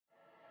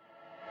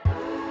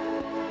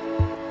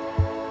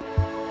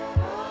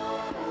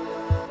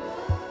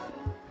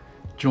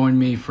Join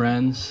me,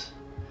 friends,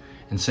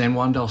 in San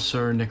Juan del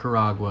Sur,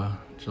 Nicaragua,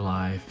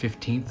 July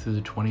 15th through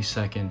the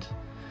 22nd,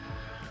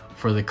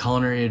 for the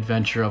culinary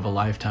adventure of a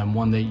lifetime,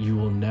 one that you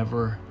will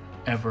never,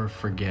 ever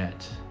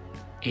forget.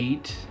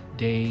 8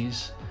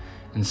 days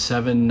and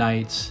 7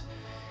 nights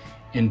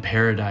in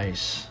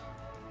paradise.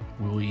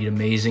 We will eat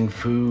amazing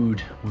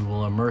food. We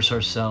will immerse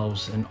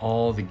ourselves in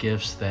all the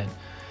gifts that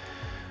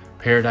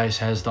paradise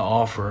has to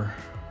offer.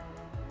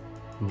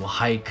 We will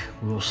hike,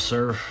 we will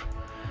surf,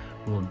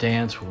 we will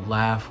dance, we will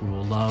laugh, we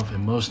will love,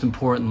 and most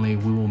importantly,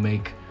 we will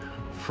make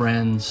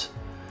friends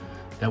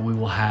that we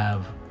will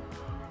have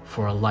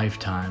for a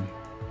lifetime.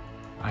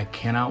 I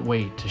cannot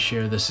wait to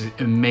share this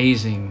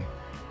amazing,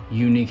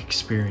 unique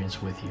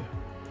experience with you.